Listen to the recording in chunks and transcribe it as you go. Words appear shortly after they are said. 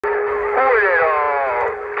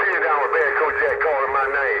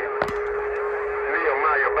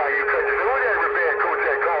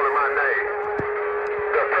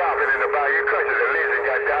Bayou Country. The legend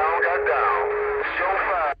got down. Show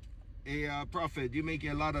fire. Hey, Prophet, you making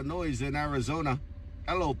a lot of noise in Arizona.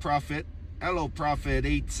 Hello, Prophet. Hello, Prophet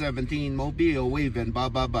 817 Mobile waving. Bye.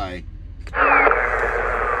 Yeah, right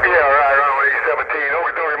on 817.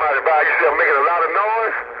 Okie mighty bye. You see I'm making a lot of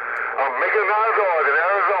noise? I'm making a lot of noise in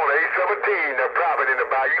Arizona. 817. The Prophet in the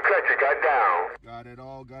Bayou Country got down. Got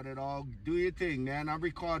it all. Do your thing, man. I'm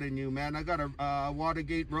recording you, man. I got a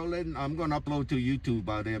Watergate rolling. I'm going to upload to YouTube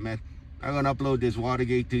out there, man. I'm going to upload this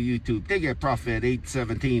Watergate to YouTube. Take it, Prophet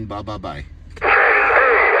 817. Bye. The radio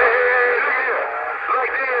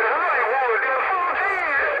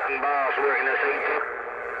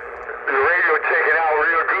taking out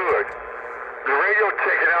real good.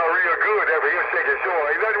 That radio taking sure.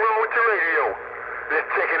 Ain't nothing wrong with the radio. It's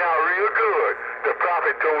taking out real good. The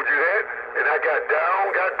Prophet told you that, and I got down.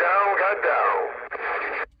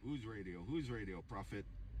 Whose radio, Prophet?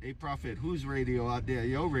 Hey, Prophet, whose radio out there?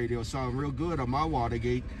 Your radio sound real good on my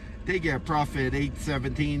Watergate. Take care, Prophet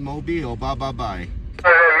 817 Mobile. Bye.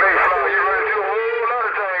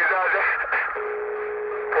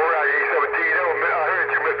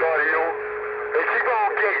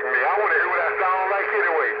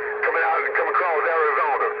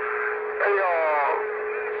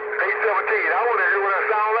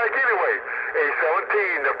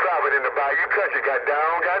 The Prophet in the Bayou Country got down.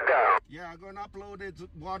 Yeah, I'm going to upload it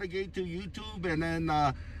Watergate to YouTube, and then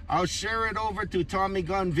I'll share it over to Tommy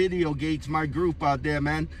Gun Video Gates, my group out there,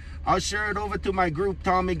 man. I'll share it over to my group,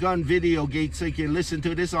 Tommy Gun Video Gates, so you can listen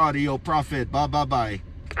to this audio, Prophet. Bye. All right,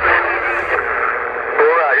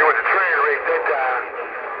 you was a train wreck that time.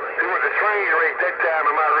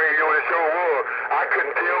 In my radio, the show was. I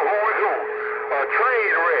couldn't tell who was who. A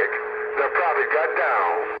train wreck. The Prophet got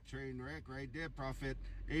down. Train wreck right there, Prophet.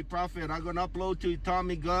 Hey, Prophet, I'm going to upload to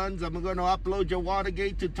Tommy Guns. I'm going to upload your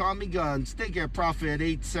Watergate to Tommy Guns. Take care, Prophet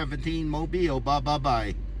 817 Mobile. Bye. Hey, take care, Phil.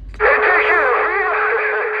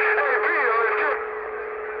 Hey, Phil, it's good.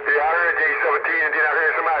 Yeah, I heard J17, and then I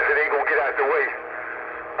heard somebody say they ain't going to get out the way.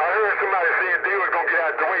 I heard somebody saying they was going to get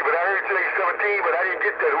out the way, but I heard J17, but I didn't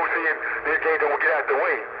get that. Who said they ain't going to get out the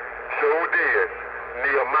way? So did.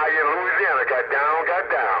 Nehemiah in Louisiana got down.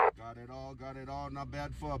 Got it all. Not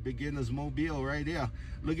bad for a beginner's mobile right here.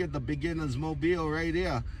 Look at the beginner's mobile right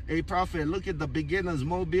here. Hey, Prophet, look at the beginner's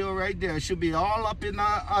mobile right there. It should be all up in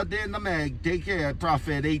out there in the mag. Take care,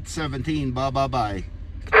 Prophet 817. Bye. Oh,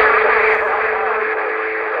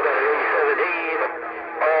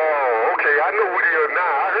 okay, I know who it is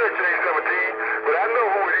now. I heard J17, but I know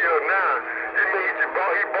who it is now. He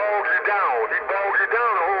bogged you down. He bogged you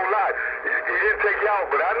down a whole lot. He didn't take you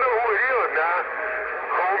out, but I know who it is now.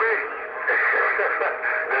 Homie.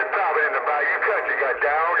 The Prophet in the Bayou Country got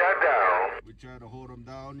down. We try to hold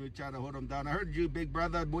him down. I heard you, big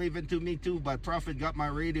brother, waving to me too, but Prophet got my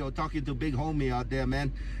radio talking to big homie out there,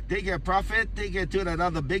 man. Take care, Prophet. Take it to that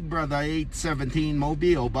other big brother, 817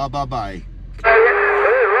 Mobile. Bye.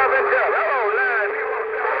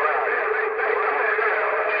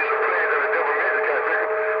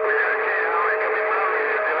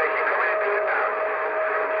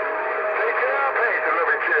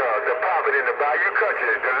 In the Bayou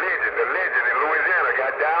Country, the legend in Louisiana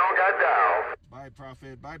got down.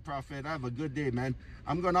 Bye, Prophet. Have a good day, man.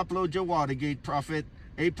 I'm going to upload your Watergate, Prophet.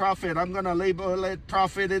 Hey, Prophet, I'm going to label it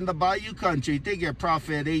Prophet in the Bayou Country. Take care,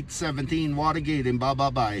 Prophet 817 Watergate, and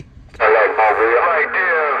bye.